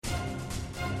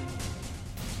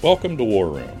Welcome to War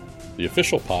Room, the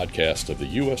official podcast of the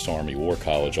U.S. Army War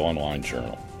College online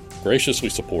journal, graciously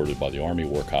supported by the Army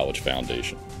War College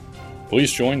Foundation.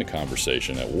 Please join the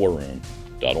conversation at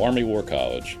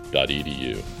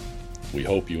warroom.armywarcollege.edu. We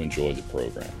hope you enjoy the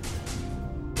program.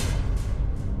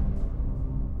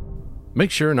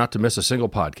 Make sure not to miss a single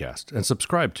podcast and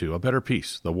subscribe to A Better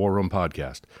Peace, the War Room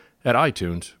podcast, at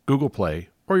iTunes, Google Play,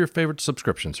 or your favorite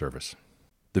subscription service.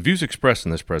 The views expressed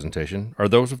in this presentation are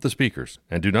those of the speakers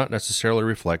and do not necessarily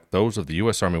reflect those of the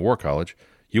U.S. Army War College,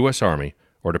 U.S. Army,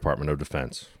 or Department of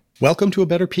Defense. Welcome to A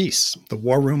Better Peace, the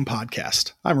War Room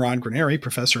podcast. I'm Ron Granieri,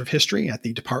 professor of history at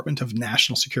the Department of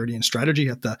National Security and Strategy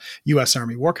at the U.S.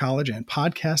 Army War College and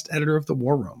podcast editor of the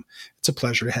War Room. It's a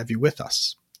pleasure to have you with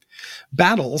us.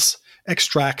 Battles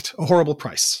extract a horrible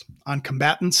price on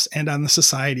combatants and on the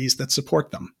societies that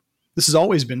support them. This has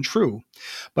always been true,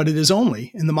 but it is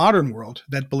only in the modern world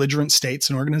that belligerent states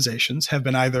and organizations have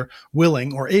been either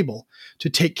willing or able to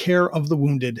take care of the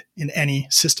wounded in any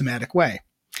systematic way.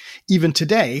 Even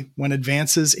today, when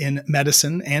advances in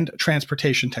medicine and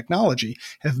transportation technology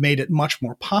have made it much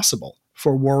more possible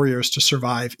for warriors to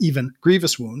survive even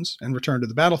grievous wounds and return to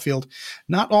the battlefield,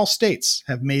 not all states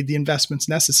have made the investments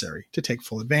necessary to take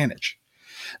full advantage.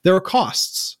 There are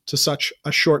costs to such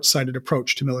a short-sighted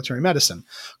approach to military medicine,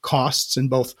 costs in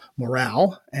both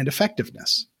morale and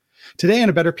effectiveness. Today on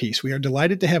A Better Peace, we are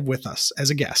delighted to have with us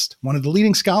as a guest one of the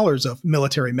leading scholars of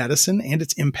military medicine and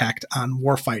its impact on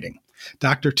warfighting,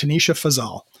 Dr. Tanisha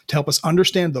Fazal, to help us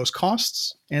understand those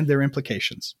costs and their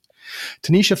implications.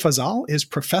 Tanisha Fazal is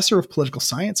professor of political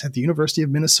science at the University of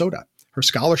Minnesota. Her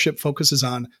scholarship focuses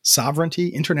on sovereignty,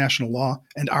 international law,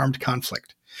 and armed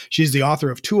conflict. She's the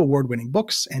author of 2 award-winning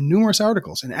books and numerous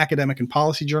articles in academic and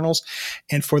policy journals,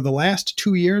 and for the last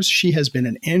 2 years, she has been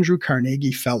an Andrew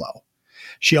Carnegie Fellow.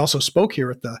 She also spoke here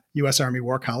at the U.S. Army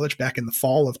War College back in the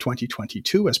fall of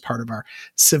 2022 as part of our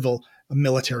Civil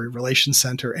Military Relations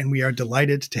Center, and we are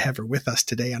delighted to have her with us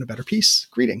today on A Better Peace.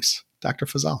 Greetings, Dr.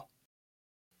 Fazal.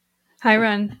 Hi,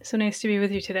 Ron. So nice to be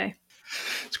with you today.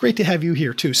 It's great to have you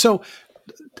here, too. So,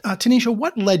 Tanisha,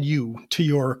 what led you to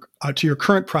your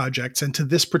current projects and to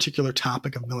this particular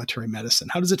topic of military medicine?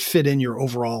 How does it fit in your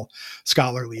overall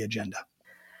scholarly agenda?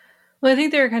 Well, I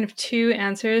think there are kind of 2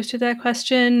 answers to that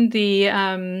question.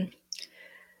 The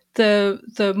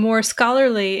more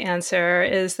scholarly answer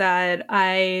is that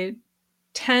I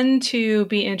tend to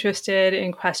be interested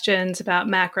in questions about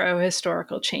macro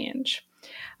historical change.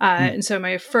 And so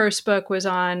my first book was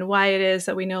on why it is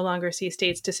that we no longer see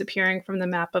states disappearing from the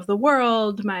map of the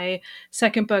world. My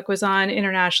second book was on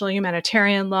international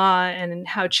humanitarian law and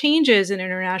how changes in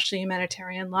international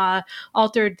humanitarian law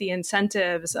altered the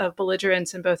incentives of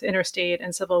belligerents in both interstate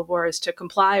and civil wars to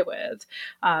comply with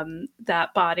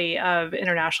that body of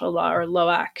international law, or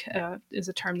LOAC is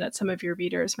a term that some of your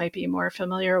readers might be more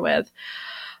familiar with.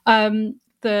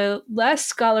 The less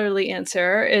scholarly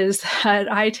answer is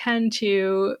that I tend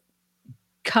to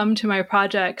come to my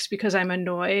projects because I'm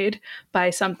annoyed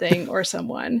by something or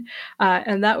someone.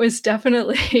 And that was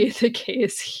definitely the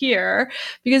case here,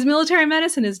 because military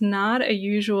medicine is not a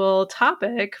usual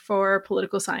topic for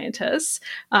political scientists.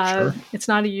 Sure. It's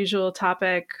not a usual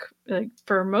topic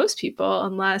for most people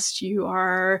unless you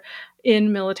are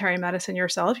in military medicine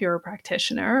yourself, you're a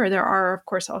practitioner, or there are, of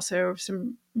course, also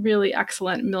some really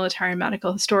excellent military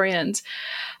medical historians.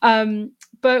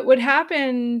 But what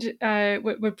happened,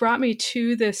 what brought me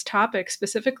to this topic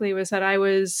specifically was that I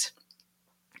was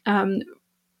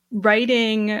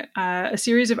writing a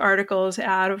series of articles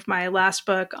out of my last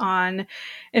book on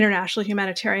international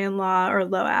humanitarian law, or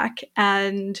LOAC,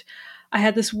 and I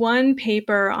had this one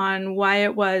paper on why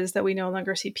it was that we no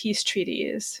longer see peace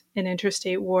treaties in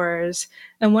interstate wars.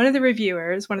 And one of the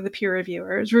reviewers, one of the peer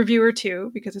reviewers, reviewer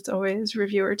 2, because it's always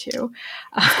reviewer 2,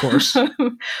 of course,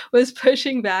 was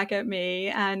pushing back at me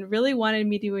and really wanted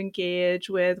me to engage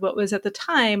with what was at the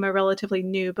time a relatively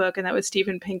new book. And that was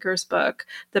Steven Pinker's book,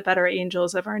 The Better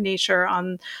Angels of Our Nature,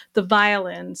 on the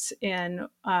violence in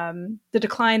the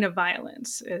decline of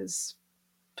violence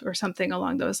or something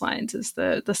along those lines is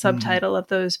the subtitle of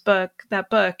that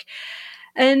book.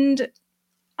 And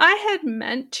I had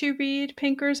meant to read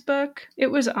Pinker's book. It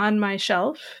was on my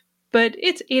shelf, but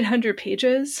it's 800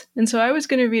 pages. And so I was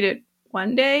going to read it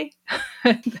one day.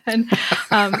 And then,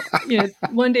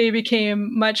 one day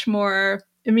became much more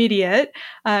immediate.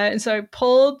 And so I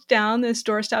pulled down this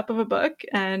doorstep of a book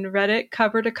and read it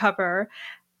cover to cover.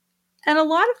 And a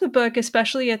lot of the book,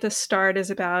 especially at the start, is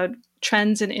about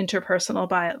trends in interpersonal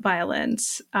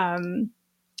violence,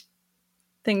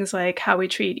 things like how we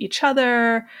treat each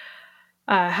other,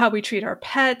 how we treat our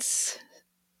pets,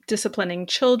 disciplining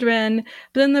children.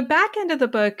 But then the back end of the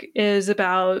book is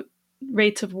about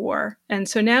rates of war. And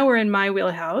so now we're in my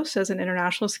wheelhouse as an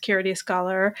international security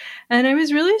scholar. And I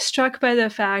was really struck by the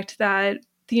fact that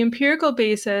the empirical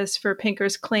basis for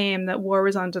Pinker's claim that war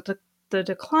was on the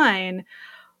decline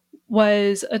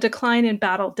was a decline in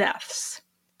battle deaths.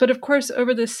 But of course,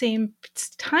 over the same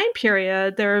time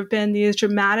period, there have been these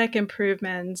dramatic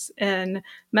improvements in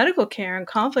medical care in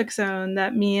conflict zone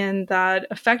that mean that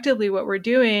effectively what we're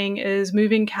doing is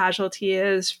moving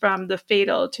casualties from the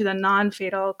fatal to the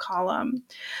non-fatal column.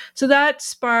 So that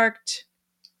sparked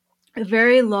a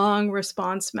very long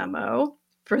response memo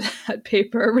for that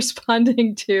paper,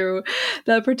 responding to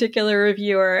that particular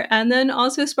reviewer, and then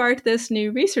also sparked this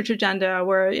new research agenda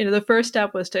where, the first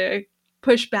step was to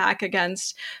push back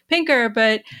against Pinker.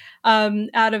 But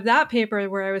out of that paper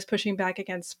where I was pushing back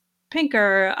against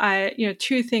Pinker,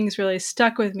 two things really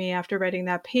stuck with me after writing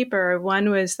that paper. One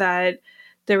was that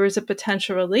there was a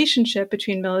potential relationship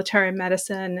between military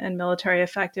medicine and military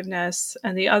effectiveness.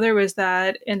 And the other was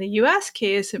that in the US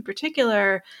case in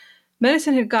particular,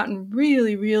 medicine had gotten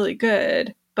really, really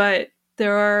good, but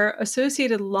there are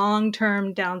associated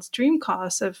long-term downstream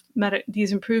costs of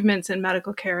these improvements in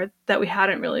medical care that we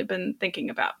hadn't really been thinking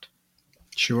about.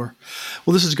 Sure.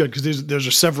 Well, this is good because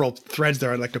there's several threads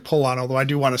there I'd like to pull on, although I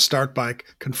do want to start by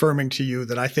confirming to you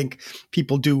that I think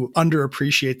people do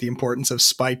underappreciate the importance of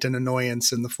spite and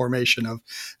annoyance in the formation of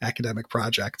academic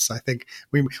projects. I think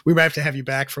we might have to have you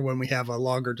back for when we have a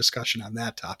longer discussion on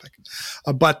that topic.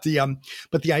 But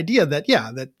the idea that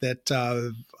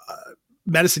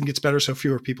medicine gets better so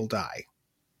fewer people die,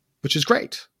 which is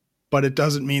great, but it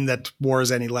doesn't mean that war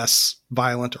is any less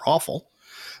violent or awful.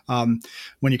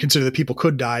 When you consider that people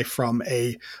could die from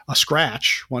a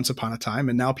scratch once upon a time,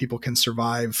 and now people can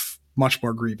survive much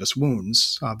more grievous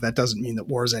wounds, that doesn't mean that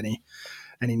war is any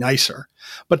nicer.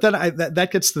 But then that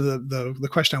gets to the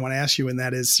question I want to ask you, and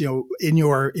that is, in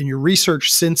your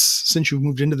research since you've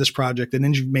moved into this project and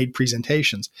then you've made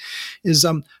presentations, is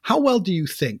how well do you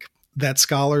think that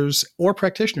scholars or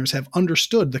practitioners have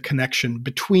understood the connection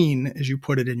between, as you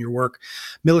put it in your work,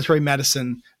 military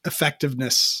medicine,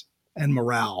 effectiveness, and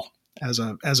morale as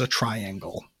a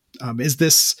triangle? Is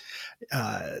this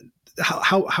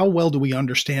how well do we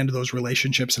understand those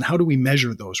relationships, and how do we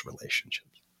measure those relationships?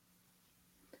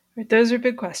 Those are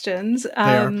big questions.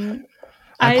 I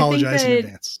apologize in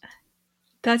advance.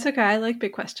 That's okay. I like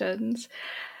big questions.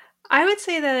 I would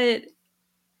say that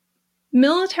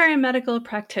military medical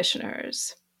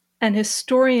practitioners and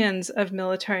historians of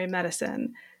military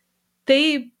medicine,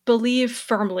 they believe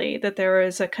firmly that there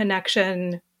is a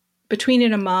connection between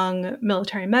and among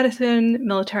military medicine,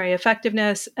 military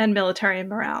effectiveness, and military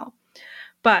morale.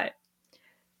 But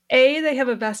they have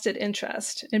a vested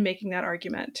interest in making that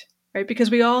argument, right?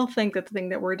 Because we all think that the thing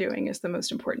that we're doing is the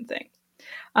most important thing.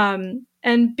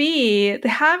 And B, they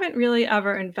haven't really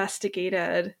ever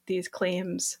investigated these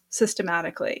claims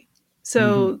systematically.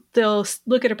 So they'll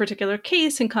look at a particular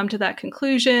case and come to that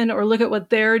conclusion, or look at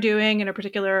what they're doing in a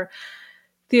particular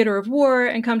theater of war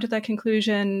and come to that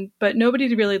conclusion, but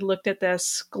nobody really looked at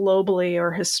this globally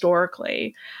or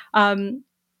historically. And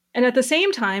at the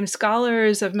same time,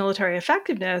 scholars of military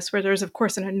effectiveness, where there's, of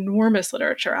course, an enormous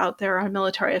literature out there on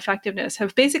military effectiveness,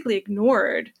 have basically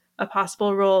ignored a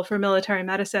possible role for military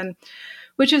medicine,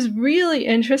 which is really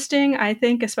interesting, I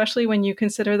think, especially when you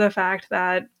consider the fact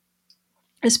that,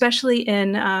 especially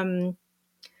in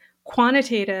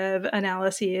quantitative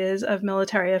analyses of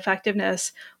military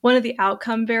effectiveness, one of the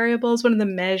outcome variables, one of the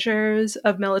measures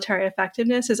of military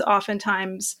effectiveness is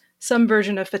oftentimes some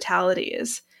version of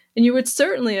fatalities. And you would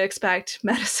certainly expect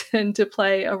medicine to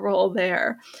play a role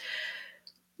there.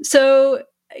 So,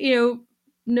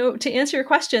 to answer your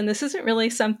question, this isn't really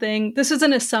this is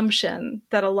an assumption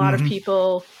that a lot of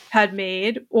people had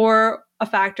made, or a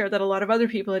factor that a lot of other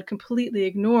people had completely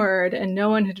ignored, and no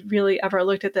one had really ever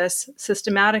looked at this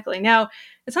systematically. Now,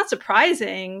 it's not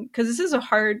surprising, because it's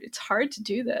hard to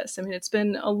do this. I mean, it's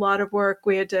been a lot of work.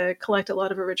 We had to collect a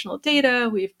lot of original data.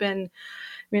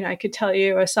 I could tell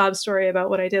you a sob story about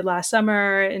what I did last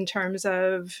summer in terms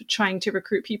of trying to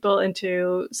recruit people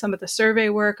into some of the survey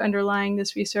work underlying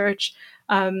this research.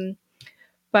 But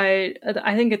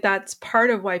I think that's part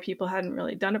of why people hadn't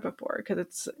really done it before,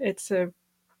 because it's a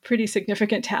pretty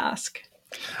significant task.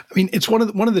 I mean, it's one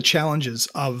of the challenges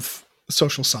of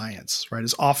social science, right?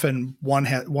 Is often one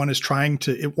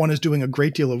is doing a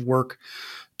great deal of work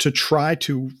to try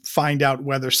to find out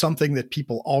whether something that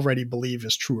people already believe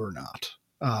is true or not.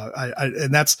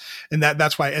 And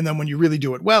that's why. And then when you really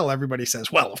do it well, everybody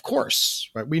says, "Well, of course,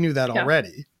 right? We knew that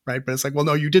already." Right. But it's like, well,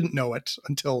 no, you didn't know it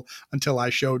until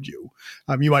I showed you.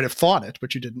 You might have thought it,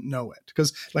 but you didn't know it.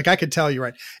 Because like I could tell you,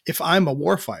 right, if I'm a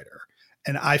warfighter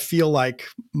and I feel like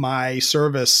my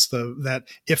service, that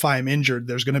if I'm injured,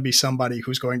 there's going to be somebody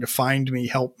who's going to find me,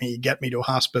 help me, get me to a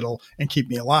hospital and keep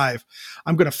me alive,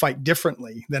 I'm going to fight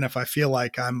differently than if I feel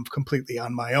like I'm completely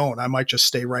on my own. I might just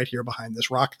stay right here behind this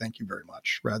rock. Thank you very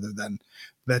much, rather than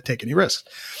take any risks.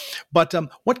 But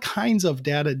what kinds of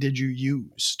data did you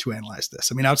use to analyze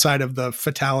this? I mean, outside of the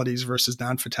fatalities versus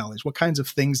non-fatalities, what kinds of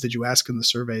things did you ask in the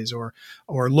surveys or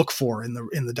look for in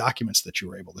the documents that you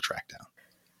were able to track down?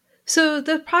 So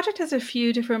the project has a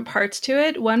few different parts to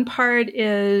it. One part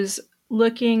is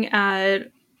looking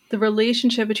at the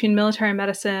relationship between military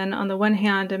medicine on the one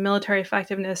hand and military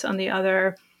effectiveness on the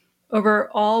other over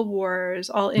all wars,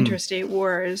 all interstate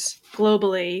wars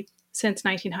globally since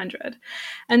 1900.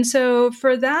 And so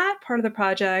for that part of the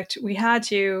project, we had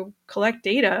to collect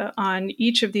data on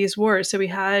each of these wars. So we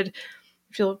had,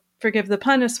 if you'll forgive the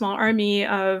pun, a small army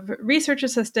of research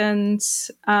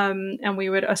assistants, and we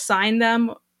would assign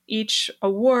them each a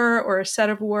war or a set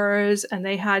of wars, and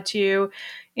they had to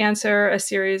answer a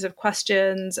series of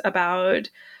questions about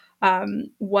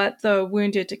what the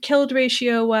wounded to killed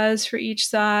ratio was for each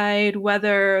side,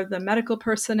 whether the medical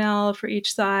personnel for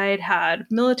each side had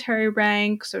military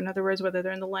rank, so in other words, whether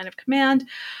they're in the line of command,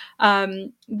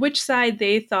 which side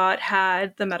they thought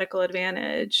had the medical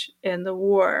advantage in the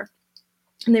war.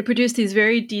 And they produced these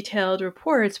very detailed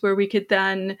reports where we could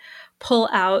then pull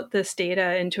out this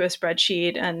data into a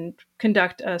spreadsheet and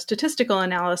conduct a statistical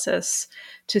analysis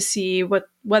to see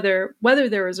whether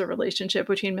there was a relationship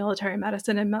between military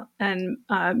medicine and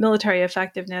military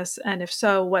effectiveness, and if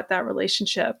so, what that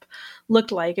relationship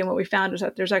looked like. And what we found was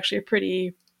that there's actually a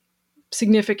pretty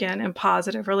significant and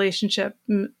positive relationship.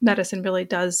 Medicine really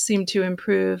does seem to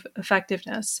improve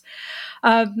effectiveness.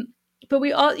 But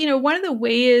we all, one of the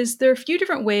ways, there are a few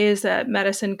different ways that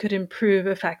medicine could improve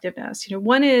effectiveness.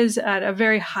 One is at a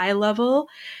very high level.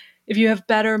 If you have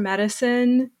better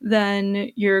medicine,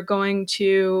 then you're going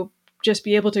to just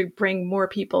be able to bring more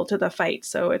people to the fight.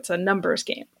 So it's a numbers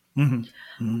game. Mm-hmm.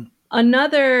 Mm-hmm.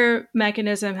 Another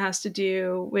mechanism has to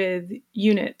do with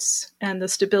units and the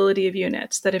stability of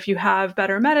units, that if you have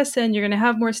better medicine, you're going to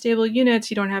have more stable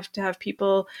units. You don't have to have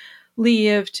people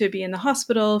leave to be in the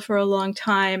hospital for a long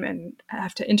time and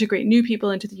have to integrate new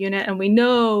people into the unit. And we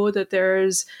know that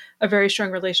there's a very strong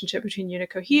relationship between unit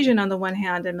cohesion on the one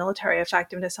hand and military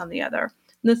effectiveness on the other.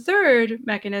 And the third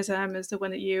mechanism is the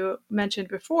one that you mentioned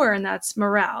before, and that's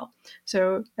morale.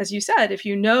 So as you said, if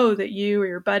you know that you or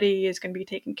your buddy is going to be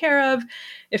taken care of,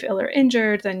 if ill or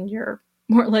injured, then you're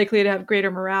more likely to have greater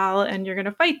morale and you're going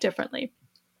to fight differently.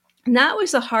 And that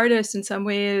was the hardest in some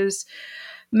ways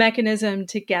mechanism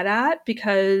to get at,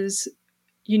 because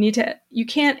you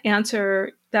can't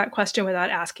answer that question without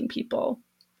asking people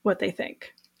what they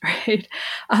think, right?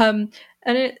 And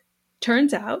it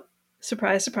turns out,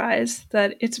 surprise, surprise,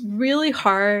 that it's really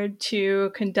hard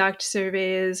to conduct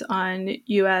surveys on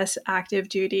U.S. active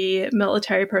duty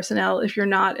military personnel if you're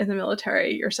not in the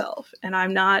military yourself. And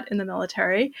I'm not in the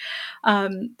military.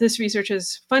 This research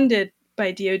is funded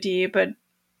by DoD, but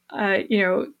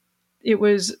it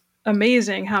was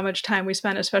amazing how much time we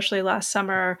spent, especially last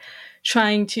summer,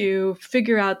 trying to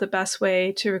figure out the best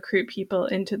way to recruit people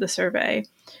into the survey.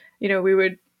 We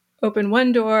would open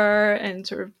one door and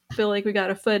sort of feel like we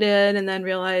got a foot in and then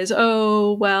realize,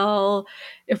 oh, well,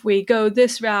 if we go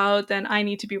this route, then I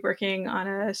need to be working on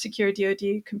a secure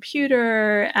DoD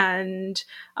computer and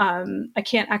I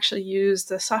can't actually use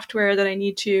the software that I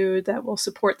need to that will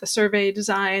support the survey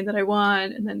design that I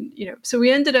want. And then, so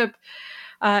we ended up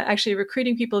actually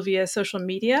recruiting people via social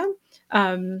media,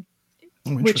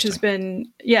 which has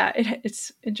been,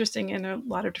 it's interesting in a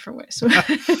lot of different ways.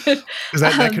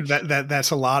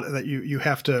 That's a lot that you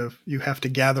have to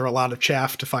gather a lot of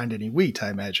chaff to find any wheat,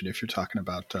 I imagine, if you're talking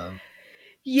about social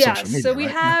media, so we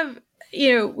right? have,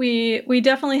 we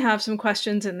definitely have some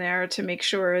questions in there to make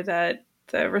sure that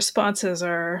the responses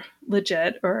are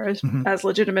legit or as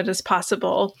legitimate as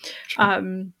possible.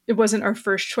 Sure. It wasn't our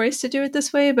first choice to do it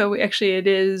this way, but we think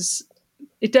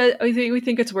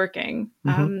it's working.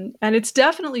 And it's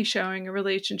definitely showing a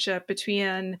relationship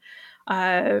between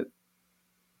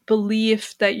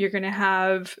belief that you're going to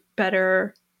have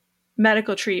better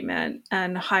medical treatment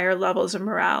and higher levels of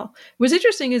morale. What's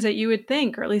interesting is that you would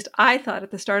think, or at least I thought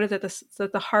at the start of this,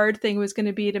 that the hard thing was going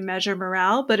to be to measure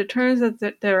morale, but it turns out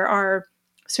that there are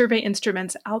survey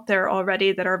instruments out there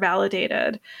already that are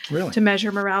validated to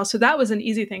measure morale. So that was an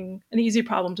easy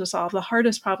problem to solve. The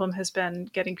hardest problem has been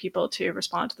getting people to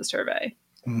respond to the survey.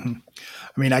 Mm-hmm.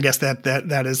 I mean, I guess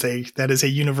that is a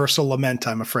universal lament,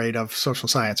 I'm afraid, of social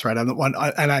science, right? I'm the one,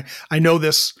 and I know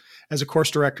this as a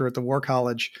course director at the War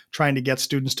College. Trying to get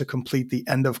students to complete the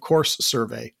end of course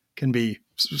survey can be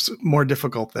more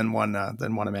difficult than one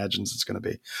imagines it's going to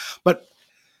be. But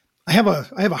I have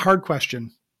a hard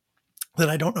question that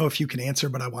I don't know if you can answer,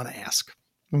 but I want to ask,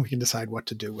 and we can decide what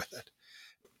to do with it.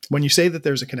 When you say that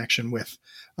there's a connection with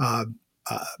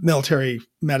military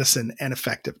medicine and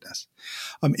effectiveness,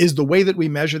 is the way that we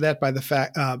measure that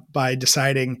by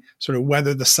deciding sort of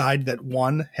whether the side that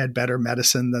won had better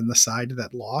medicine than the side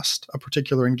that lost a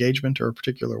particular engagement or a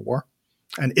particular war?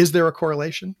 And is there a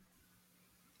correlation?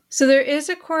 So there is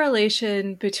a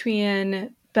correlation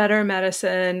between better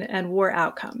medicine and war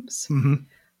outcomes. Mm-hmm.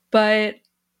 But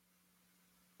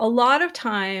a lot of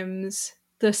times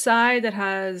the side that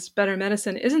has better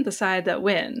medicine isn't the side that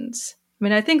wins. I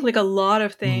mean, I think like a lot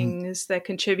of things that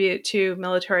contribute to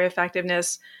military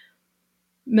effectiveness,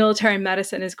 military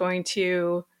medicine is going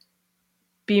to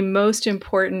be most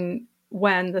important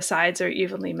when the sides are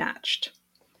evenly matched.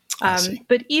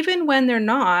 But even when they're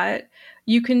not,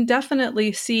 you can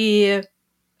definitely see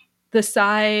the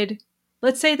side,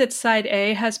 let's say that side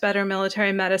A has better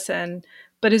military medicine,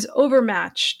 but is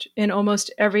overmatched on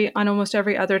almost every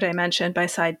other dimension by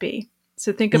side B.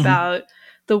 So think about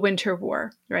the Winter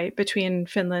War, right, between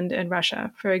Finland and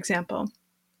Russia, for example.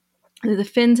 The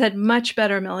Finns had much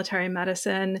better military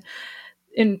medicine.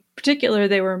 In particular,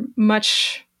 they were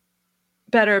much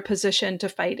better positioned to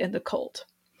fight in the cold.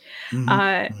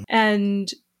 But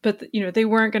they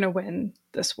weren't going to win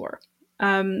this war.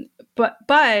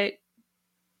 But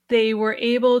they were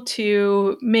able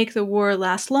to make the war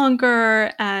last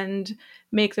longer and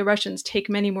make the Russians take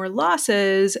many more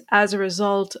losses as a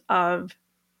result of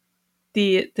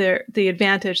the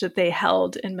advantage that they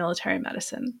held in military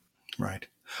medicine. Right.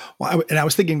 Well, I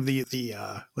was thinking the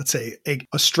let's say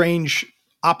a strange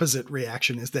opposite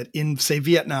reaction is that in, say,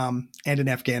 Vietnam and in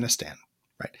Afghanistan,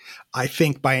 right, I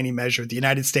think by any measure the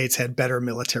United States had better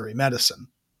military medicine,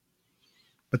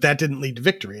 but that didn't lead to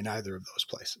victory in either of those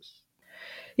places.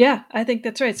 Yeah, I think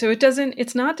that's right. So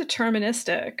it's not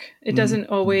deterministic. It doesn't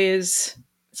always,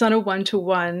 it's not a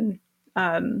one-to-one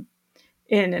in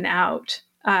and out.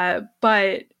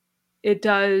 But it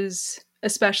does,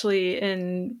 especially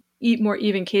in more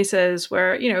even cases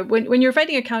where, when you're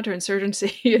fighting a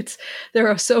counterinsurgency, there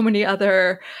are so many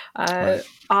other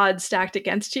odds stacked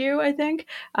against you, I think.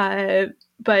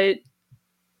 But,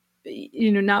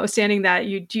 notwithstanding that,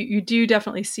 you do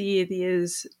definitely see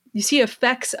you see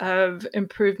effects of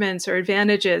improvements or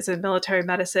advantages in military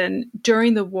medicine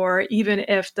during the war, even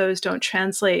if those don't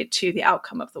translate to the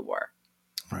outcome of the war.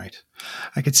 Right.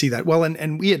 I could see that. Well,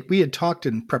 and we had talked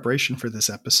in preparation for this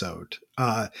episode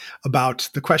about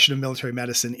the question of military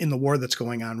medicine in the war that's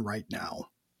going on right now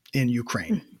in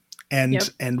Ukraine. And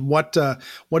what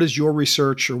is your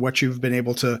research or what you've been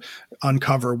able to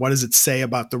uncover? What does it say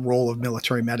about the role of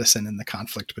military medicine in the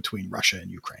conflict between Russia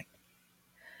and Ukraine?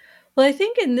 Well, I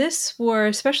think in this war,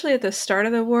 especially at the start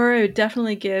of the war, it would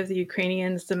definitely give the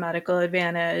Ukrainians the medical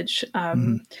advantage.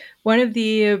 One of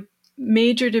the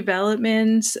major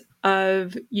developments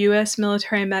of U.S.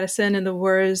 military medicine in the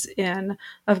wars in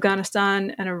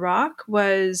Afghanistan and Iraq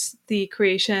was the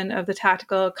creation of the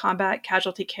Tactical Combat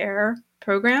Casualty Care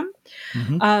Program,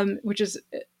 which is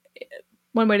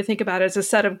one way to think about it as a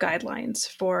set of guidelines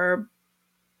for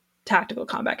tactical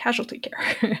combat casualty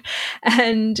care.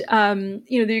 And, the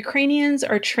Ukrainians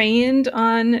are trained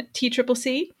on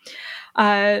TCCC.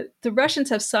 The Russians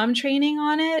have some training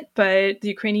on it, but the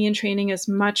Ukrainian training is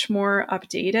much more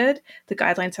updated. The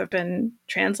guidelines have been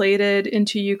translated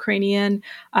into Ukrainian,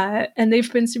 and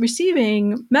they've been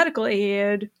receiving medical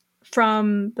aid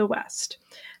from the West.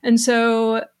 And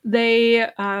so they,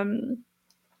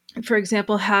 for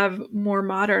example, have more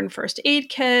modern first aid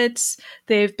kits.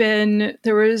 There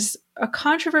was a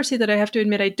controversy that I have to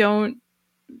admit I don't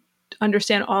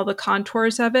understand all the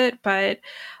contours of it, but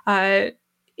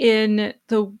in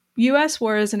the U.S.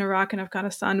 wars in Iraq and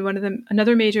Afghanistan,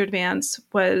 another major advance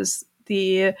was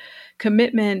the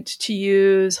commitment to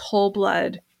use whole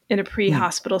blood in a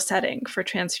pre-hospital setting for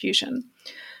transfusion,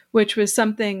 which was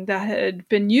something that had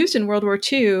been used in World War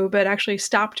II, but actually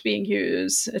stopped being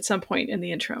used at some point in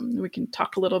the interim. We can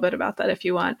talk a little bit about that if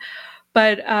you want.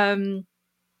 But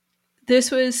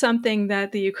this was something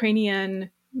that the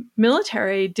Ukrainian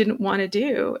military didn't want to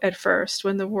do at first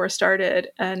when the war started.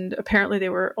 And apparently they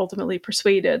were ultimately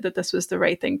persuaded that this was the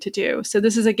right thing to do. So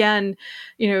this is, again,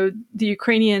 the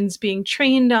Ukrainians being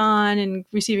trained on and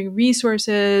receiving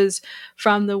resources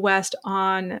from the West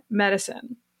on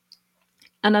medicine.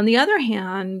 And on the other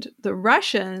hand, the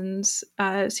Russians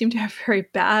seem to have very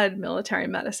bad military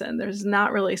medicine. There's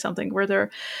not really something where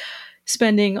they're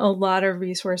spending a lot of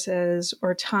resources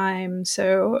or time.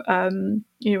 So,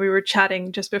 we were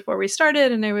chatting just before we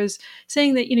started, and I was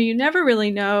saying that, you never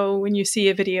really know when you see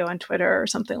a video on Twitter or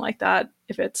something like that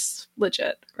if it's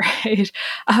legit, right?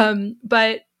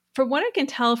 But from what I can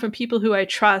tell from people who I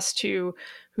trust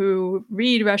who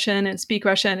read Russian and speak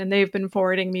Russian, and they've been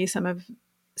forwarding me some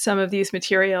of these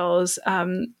materials,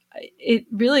 it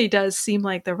really does seem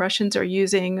like the Russians are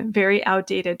using very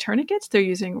outdated tourniquets. They're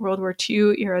using World War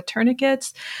II era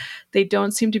tourniquets. They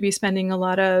don't seem to be spending a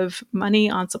lot of money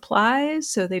on supplies,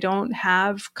 so they don't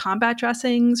have combat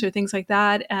dressings or things like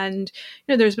that. And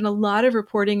there's been a lot of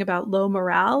reporting about low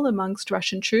morale amongst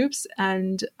Russian troops,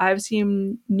 and I've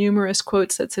seen numerous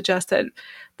quotes that suggest that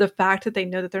the fact that they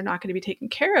know that they're not going to be taken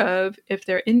care of if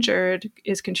they're injured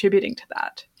is contributing to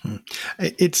that.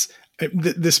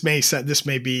 This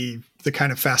may be the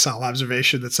kind of facile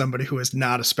observation that somebody who is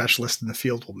not a specialist in the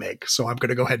field will make. So I'm going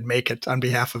to go ahead and make it on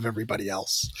behalf of everybody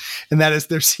else. And that is,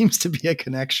 there seems to be a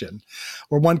connection,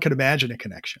 or one could imagine a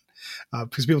connection,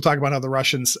 because people talk about how the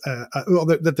Russians,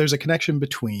 that there's a connection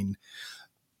between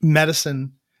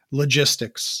medicine,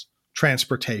 logistics,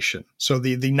 transportation. So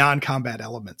the non-combat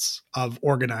elements of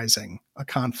organizing a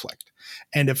conflict.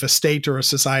 And if a state or a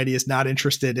society is not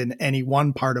interested in any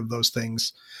one part of those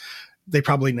things, they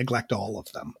probably neglect all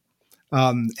of them.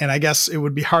 And I guess it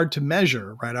would be hard to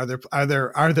measure, right? Are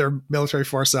there military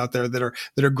forces out there that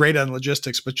are great on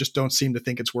logistics, but just don't seem to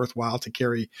think it's worthwhile to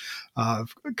carry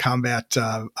combat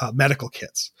medical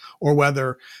kits, or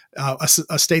whether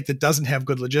a state that doesn't have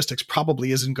good logistics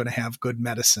probably isn't going to have good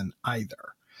medicine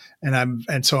either.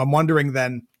 And so I'm wondering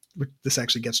then, this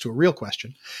actually gets to a real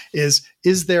question: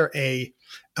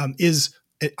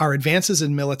 are advances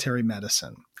in military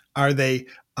medicine, are they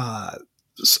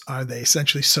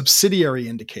essentially subsidiary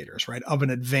indicators, right, of an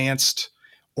advanced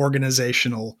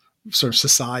organizational sort of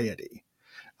society?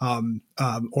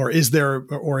 Or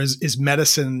is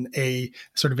medicine a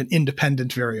sort of an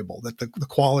independent variable, that the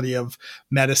quality of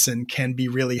medicine can be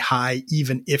really high,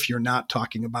 even if you're not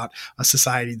talking about a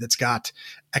society that's got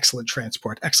excellent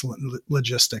transport, excellent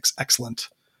logistics, excellent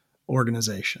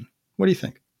organization? What do you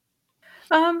think?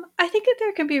 I think that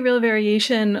there can be real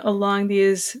variation along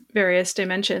these various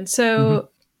dimensions. So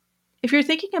if you're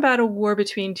thinking about a war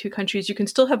between two countries, you can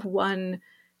still have one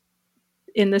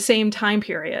in the same time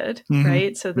period,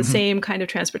 right? So the same kind of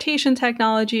transportation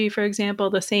technology, for example,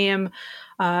 the same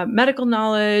medical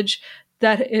knowledge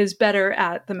that is better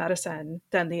at the medicine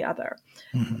than the other.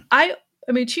 I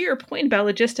mean, to your point about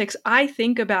logistics, I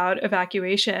think about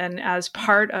evacuation as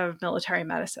part of military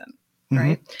medicine,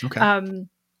 right? Okay.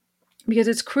 Because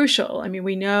it's crucial. I mean,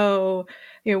 we know,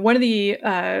 one of the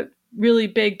really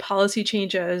big policy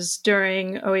changes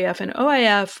during OEF and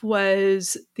OIF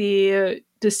was the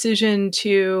decision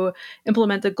to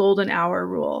implement the golden hour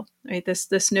rule, right?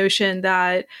 This notion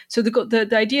that, so the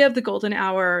idea of the golden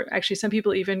hour, actually some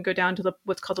people even go down to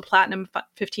what's called the platinum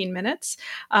 15 minutes.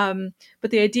 But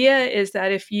the idea is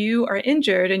that if you are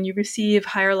injured and you receive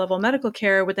higher level medical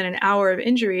care within an hour of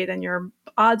injury, then your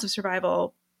odds of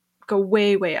survival go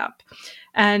way, way up.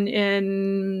 And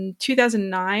in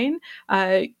 2009,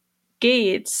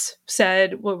 Gates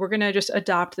said, well, we're going to just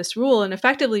adopt this rule. And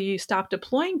effectively, you stop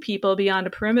deploying people beyond a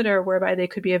perimeter whereby they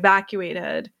could be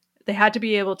evacuated. They had to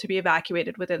be able to be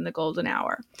evacuated within the golden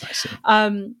hour. I see.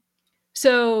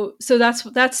 So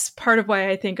that's part of why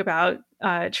I think about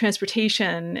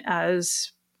transportation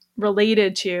as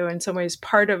related to, in some ways,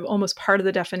 almost part of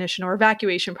the definition, or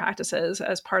evacuation practices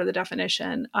as part of the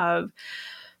definition of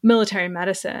military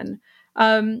medicine.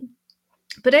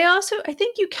 But I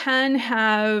think you can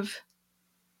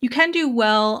do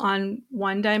well on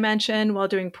one dimension while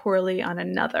doing poorly on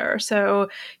another. So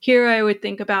here I would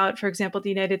think about, for example, the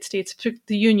United States,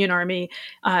 the Union Army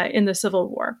in the Civil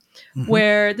War,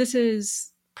 where this is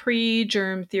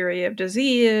pre-germ theory of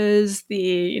disease.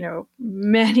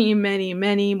 Many, many,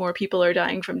 many more people are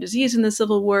dying from disease in the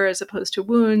Civil War as opposed to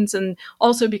wounds. And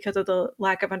also because of the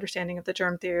lack of understanding of the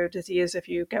germ theory of disease, if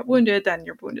you get wounded, then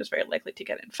your wound is very likely to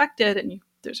get infected, and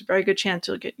there's a very good chance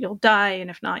you'll die.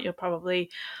 And if not, you'll probably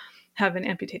have an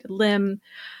amputated limb.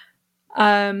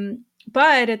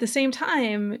 But at the same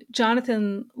time,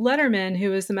 Jonathan Letterman, who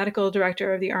was the medical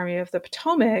director of the Army of the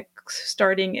Potomac,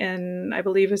 starting in, I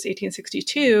believe it was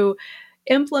 1862,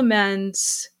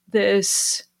 implements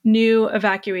this new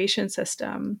evacuation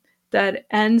system that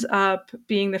ends up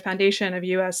being the foundation of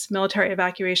U.S. military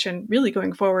evacuation really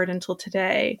going forward until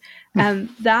today. And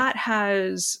that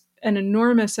has an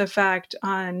enormous effect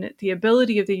on the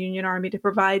ability of the Union Army to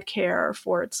provide care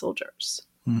for its soldiers.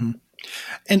 Mm-hmm.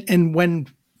 And when,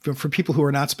 for people who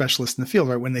are not specialists in the field,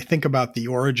 right, when they think about the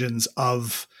origins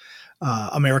of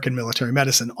American military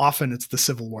medicine, often it's the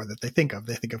Civil War that they think of.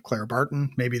 They think of Clara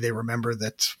Barton. Maybe they remember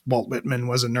that Walt Whitman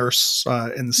was a nurse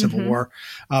in the Civil War.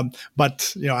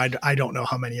 But I don't know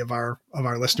how many of our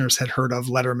listeners had heard of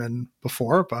Letterman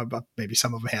before, but maybe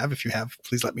some of them have. If you have,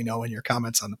 please let me know in your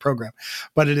comments on the program.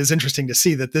 But it is interesting to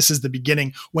see that this is the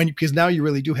beginning, because now you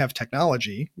really do have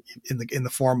technology in the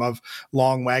form of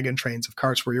long wagon trains of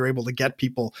carts where you're able to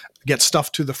get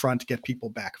stuff to the front, get people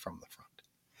back from the front.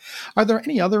 Are there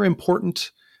any other important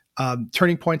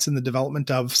turning points in the development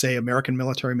of, say, American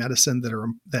military medicine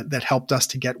that helped us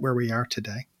to get where we are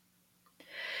today?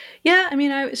 Yeah, I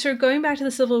mean, sort of going back to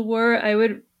the Civil War, I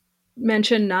would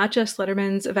mention not just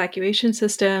Letterman's evacuation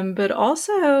system, but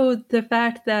also the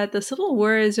fact that the Civil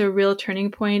War is a real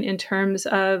turning point in terms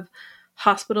of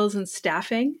hospitals and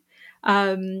staffing.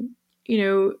 Before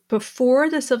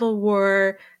the Civil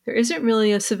War, there isn't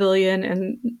really a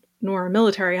civilian nor a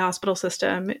military hospital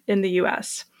system in the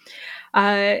U.S.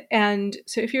 And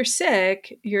so if you're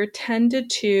sick, you're tended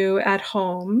to at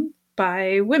home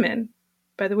by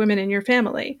the women in your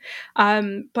family.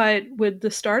 But with the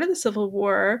start of the Civil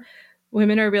War,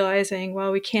 women are realizing,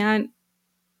 well,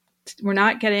 we're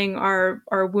not getting our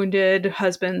wounded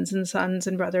husbands and sons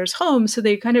and brothers home. So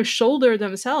they kind of shoulder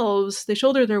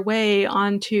their way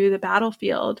onto the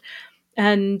battlefield.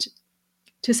 And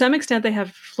to some extent, they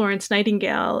have Florence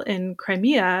Nightingale in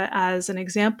Crimea as an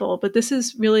example, but this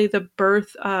is really the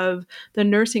birth of the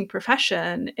nursing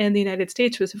profession in the United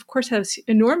States, which of course has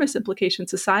enormous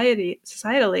implications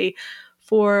societally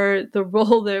for the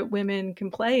role that women can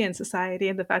play in society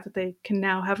and the fact that they can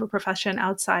now have a profession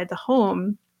outside the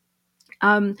home.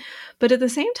 But at the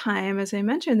same time, as I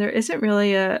mentioned, there isn't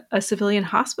really a civilian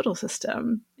hospital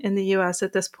system in the US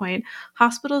at this point.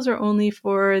 Hospitals are only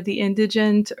for the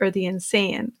indigent or the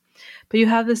insane. But you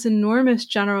have this enormous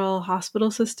general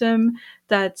hospital system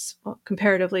that's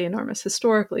comparatively enormous,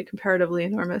 historically comparatively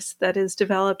enormous, that is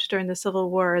developed during the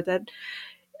Civil War that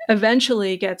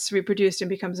eventually gets reproduced and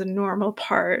becomes a normal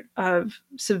part of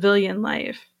civilian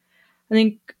life. I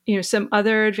think, some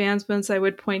other advancements I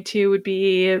would point to would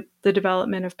be the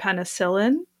development of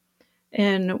penicillin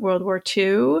in World War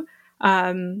II,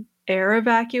 air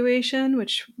evacuation,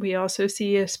 which we also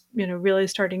see as, really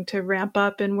starting to ramp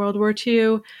up in World War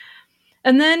II.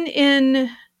 And then in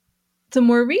the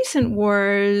more recent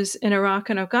wars in Iraq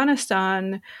and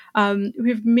Afghanistan, we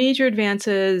have major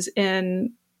advances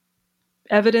in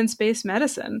evidence-based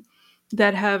medicine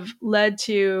that have led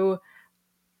to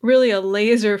really a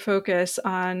laser focus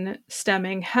on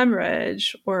stemming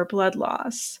hemorrhage or blood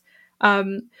loss.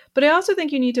 But I also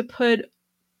think you need to put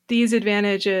these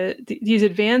advances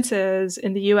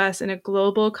in the U.S. in a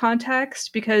global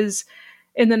context, because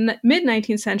in the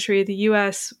mid-19th century, the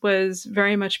U.S. was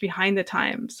very much behind the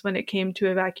times when it came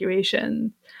to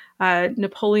evacuation.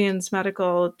 Napoleon's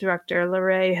medical director,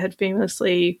 Leray, had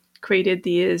famously created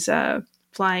these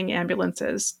flying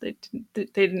ambulances. They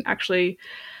didn't actually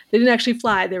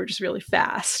fly. They were just really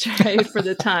fast, right, for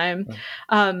the time.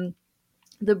 The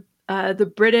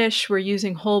British were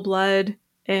using whole blood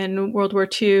in World War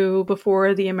II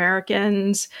before the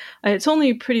Americans. It's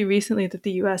only pretty recently that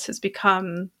the U.S. has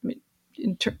become, when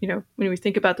we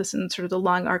think about this in sort of the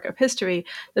long arc of history,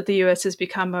 that the U.S. has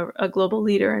become a global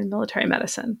leader in military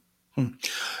medicine.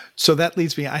 So that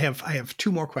leads me, I have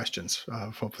two more questions,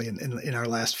 hopefully in our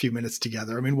last few minutes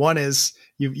together. I mean, one is,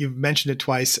 you've mentioned it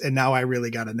twice, and now I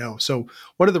really got to know. So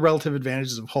what are the relative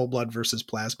advantages of whole blood versus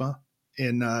plasma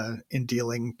in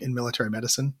dealing in military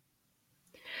medicine?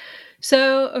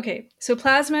 So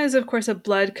plasma is, of course, a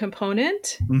blood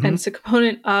component, and it's a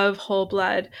component of whole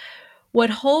blood. What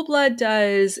whole blood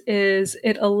does is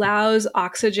it allows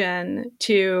oxygen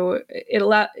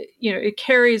it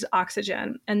carries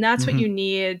oxygen, and that's what you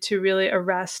need to really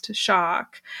arrest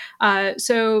shock.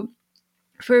 So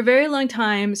for a very long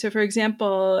time, for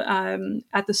example,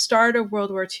 at the start of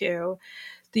World War II,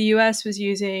 the U.S. was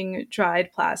using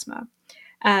dried plasma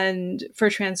and for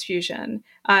transfusion,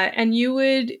 and you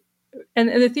would. And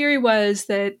the theory was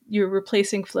that you're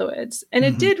replacing fluids, and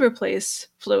it did replace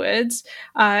fluids.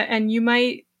 And you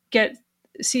might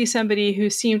see somebody who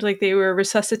seemed like they were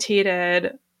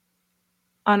resuscitated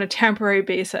on a temporary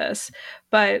basis,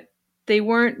 but they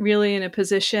weren't really in a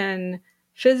position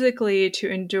physically to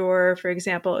endure, for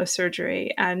example, a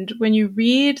surgery. And when you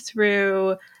read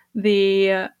through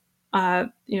the,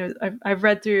 I've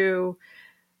read through,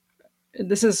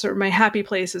 this is sort of my happy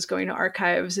place, is going to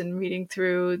archives and reading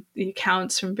through the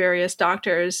accounts from various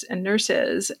doctors and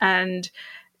nurses, and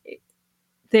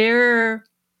their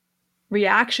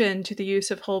reaction to the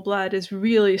use of whole blood is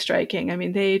really striking. I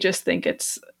mean, they just think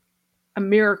it's a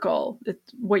miracle.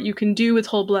 What you can do with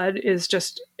whole blood is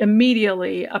just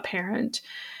immediately apparent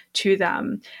to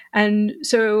them. And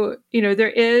so, there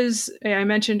is, I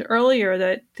mentioned earlier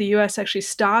that the US actually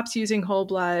stops using whole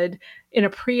blood in a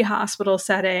pre-hospital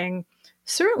setting,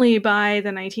 certainly by the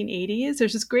 1980s.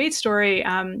 There's this great story.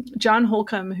 John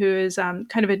Holcomb, who is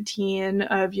kind of a dean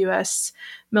of US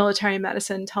military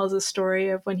medicine, tells a story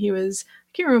of when he was,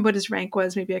 I can't remember what his rank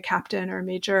was, maybe a captain or a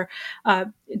major,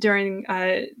 during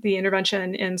the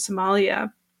intervention in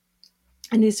Somalia.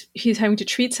 And he's having to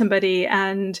treat somebody,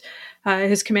 and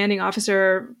his commanding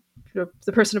officer,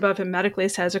 the person above him medically,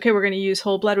 says, "Okay, we're going to use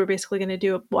whole blood. We're basically going to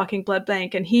do a walking blood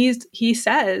bank." And he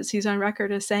says, he's on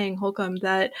record as saying, Holcomb,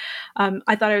 that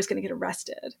I thought I was going to get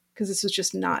arrested because this was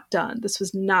just not done. This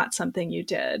was not something you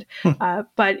did.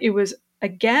 But it was,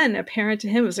 again, apparent to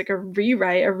him, it was like a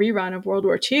rerun of World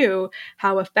War II,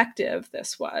 how effective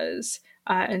this was.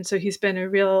 And so he's been a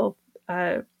real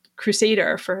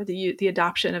crusader for the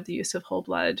adoption of the use of whole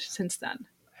blood since then.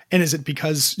 And is it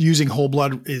because using whole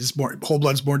blood's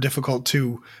more difficult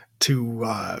to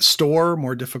store,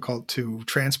 more difficult to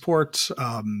transport,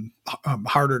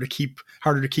 harder to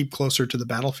keep closer to the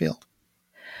battlefield?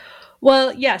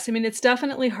 Well, yes. I mean, it's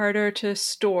definitely harder to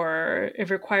store. It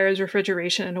requires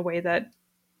refrigeration in a way that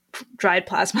dried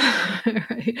plasma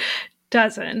right,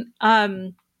 doesn't.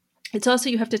 It's also,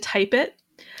 you have to type it.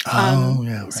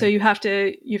 Right. So you have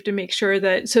to make sure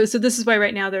that, so this is why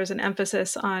right now there's an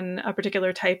emphasis on a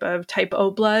particular type of type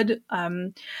O blood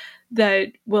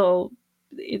that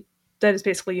is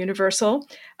basically universal.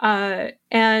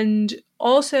 And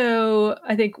also,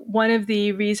 I think one of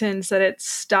the reasons that it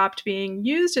stopped being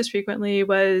used as frequently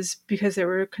was because there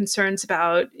were concerns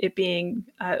about it being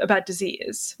about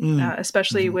disease,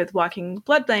 especially with walking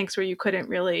blood banks, where you couldn't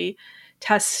really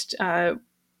test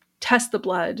the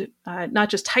blood, not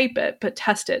just type it, but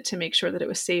test it to make sure that it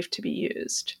was safe to be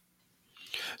used.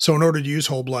 So in order to use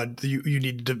whole blood, you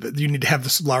need to have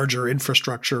this larger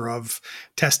infrastructure of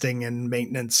testing and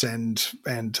maintenance, and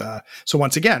so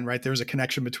once again, right, there's a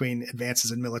connection between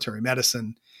advances in military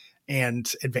medicine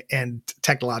and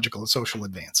technological and social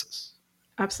advances.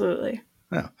 Absolutely.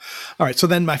 Yeah. All right. So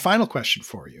then my final question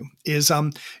for you is,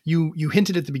 you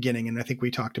hinted at the beginning, and I think we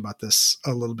talked about this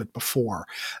a little bit before,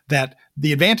 that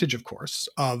the advantage, of course,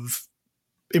 of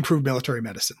improved military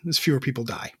medicine is fewer people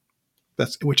die.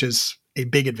 Which is a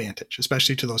big advantage,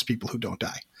 especially to those people who don't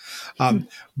die.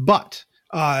 But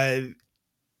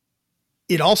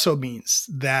it also means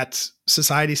that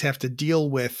societies have to deal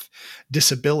with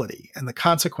disability and the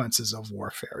consequences of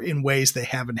warfare in ways they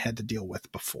haven't had to deal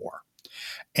with before.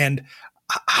 And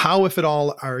how, if at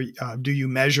all, do you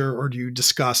measure or do you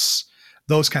discuss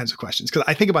those kinds of questions? Because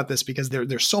I think about this because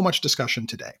there's so much discussion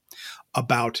today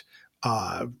about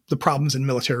the problems in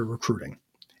military recruiting.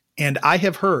 And I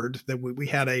have heard that we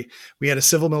had a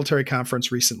civil military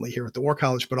conference recently here at the War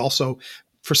College, but also,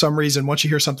 for some reason, once you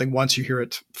hear something once, you hear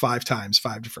it 5 times,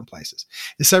 5 different places.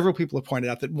 And several people have pointed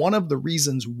out that one of the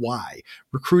reasons why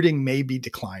recruiting may be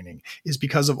declining is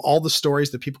because of all the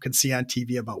stories that people can see on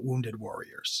TV about wounded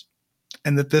warriors.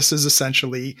 And that this is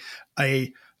essentially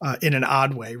in an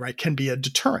odd way, right, can be a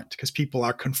deterrent because people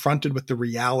are confronted with the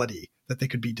reality that they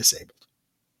could be disabled.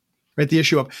 Right, the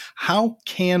issue of how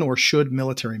can or should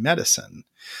military medicine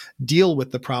deal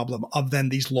with the problem of then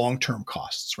these long-term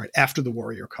costs, right, after the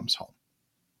warrior comes home.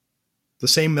 The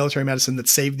same military medicine that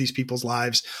saved these people's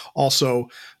lives also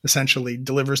essentially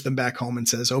delivers them back home and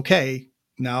says, okay,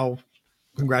 now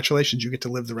congratulations, you get to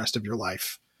live the rest of your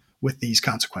life with these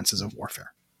consequences of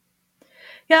warfare.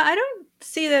 Yeah, I don't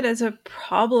see that as a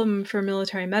problem for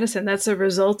military medicine. That's a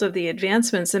result of the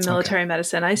advancements in military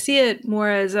medicine. I see it more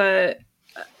as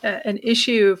an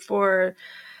issue for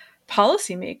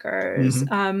policymakers.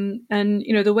 And,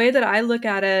 the way that I look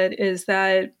at it is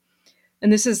that,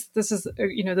 and this is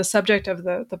the subject of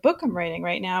the book I'm writing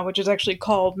right now, which is actually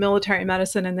called Military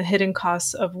Medicine and the Hidden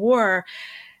Costs of War.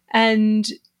 And,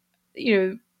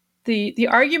 the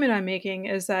argument I'm making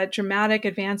is that dramatic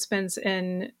advancements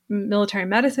in military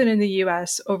medicine in the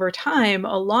US over time,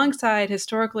 alongside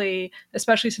historically,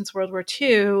 especially since World War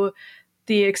II,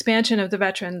 the expansion of the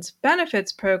Veterans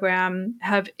Benefits Program,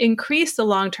 have increased the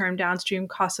long-term downstream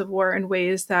costs of war in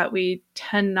ways that we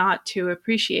tend not to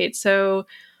appreciate. So,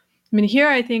 I mean, here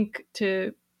I think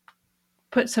to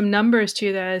put some numbers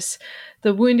to this,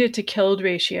 the wounded to killed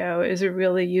ratio is a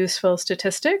really useful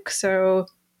statistic. So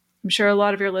I'm sure a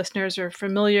lot of your listeners are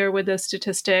familiar with this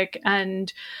statistic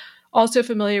and also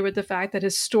familiar with the fact that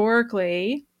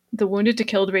historically, the wounded to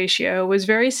killed ratio was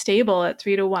very stable at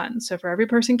 3-1. So for every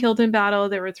person killed in battle,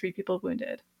 there were 3 people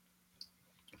wounded.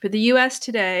 For the US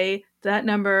today, that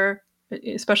number,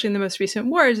 especially in the most recent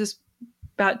wars, is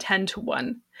about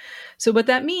 10-1. So what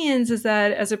that means is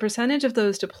that as a percentage of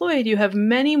those deployed, you have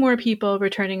many more people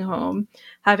returning home,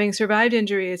 having survived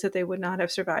injuries that they would not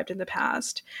have survived in the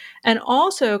past, and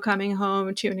also coming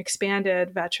home to an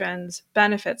expanded veterans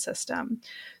benefit system.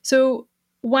 So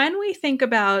when we think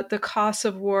about the costs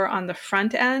of war on the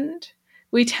front end,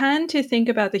 we tend to think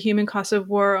about the human cost of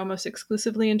war almost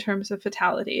exclusively in terms of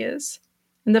fatalities,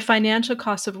 and the financial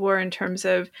cost of war in terms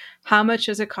of how much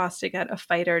does it cost to get a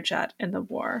fighter jet in the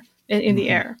war, in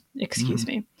the air, excuse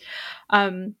me.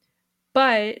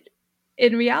 But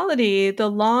in reality, the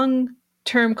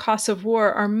long-term costs of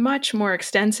war are much more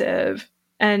extensive.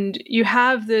 And you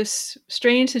have this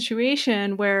strange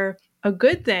situation where a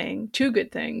good thing, 2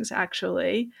 good things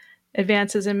actually,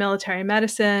 advances in military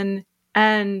medicine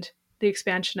and the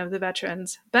expansion of the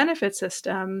veterans benefit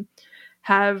system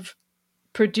have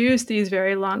produce these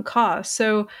very long costs.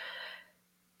 So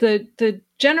the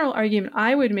general argument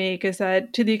I would make is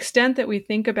that to the extent that we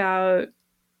think about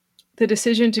the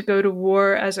decision to go to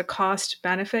war as a cost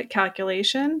benefit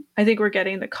calculation, I think we're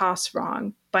getting the costs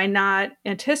wrong by not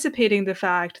anticipating the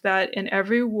fact that in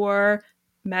every war,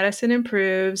 medicine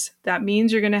improves. That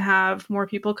means you're going to have more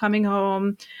people coming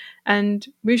home, and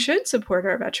we should support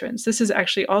our veterans. This is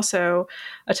actually also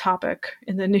a topic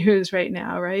in the news right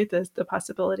now, right? The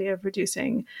possibility of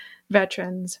reducing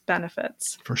veterans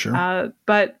benefits. For sure.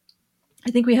 But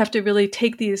I think we have to really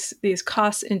take these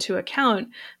costs into account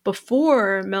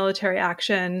before military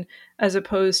action, as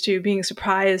opposed to being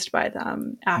surprised by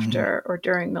them after or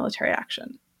during military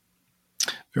action.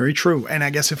 Very true. And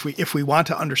I guess if we want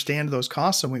to understand those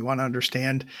costs and we want to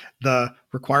understand the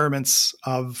requirements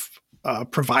of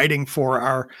providing for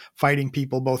our fighting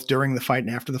people both during the fight and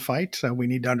after the fight, we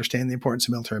need to understand the importance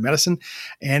of military medicine.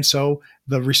 And so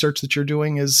the research that you're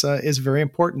doing is very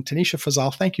important. Tanisha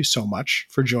Fazal, thank you so much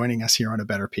for joining us here on A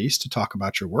Better Peace to talk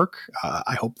about your work.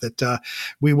 I hope that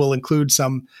we will include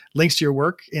some links to your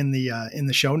work in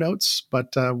the show notes,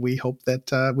 but we hope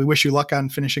that we wish you luck on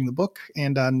finishing the book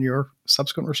and on your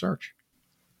subsequent research.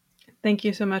 Thank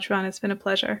you so much, Ron. It's been a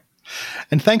pleasure.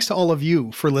 And thanks to all of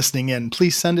you for listening in.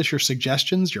 Please send us your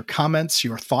suggestions, your comments,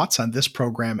 your thoughts on this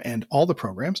program and all the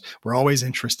programs. We're always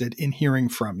interested in hearing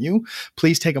from you.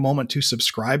 Please take a moment to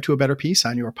subscribe to A Better Peace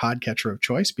on your podcatcher of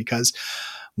choice, because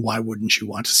why wouldn't you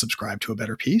want to subscribe to A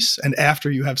Better Peace? And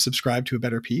after you have subscribed to A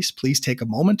Better Peace, please take a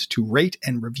moment to rate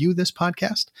and review this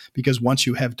podcast, because once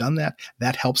you have done that,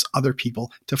 that helps other people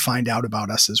to find out about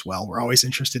us as well. We're always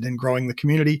interested in growing the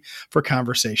community for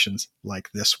conversations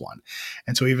like this one.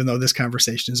 And so even though this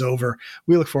conversation is over,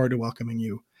 we look forward to welcoming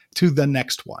you to the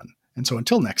next one. And so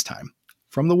until next time,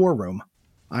 from the War Room,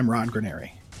 I'm Ron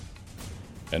Granieri.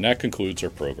 And that concludes our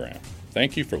program.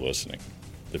 Thank you for listening.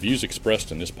 The views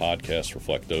expressed in this podcast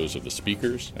reflect those of the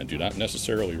speakers and do not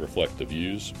necessarily reflect the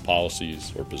views,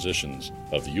 policies, or positions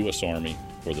of the U.S. Army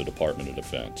or the Department of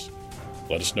Defense.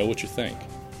 Let us know what you think.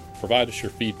 Provide us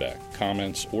your feedback,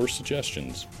 comments, or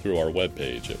suggestions through our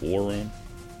webpage at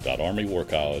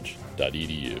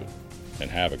warroom.armywarcollege.edu,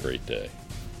 and have a great day.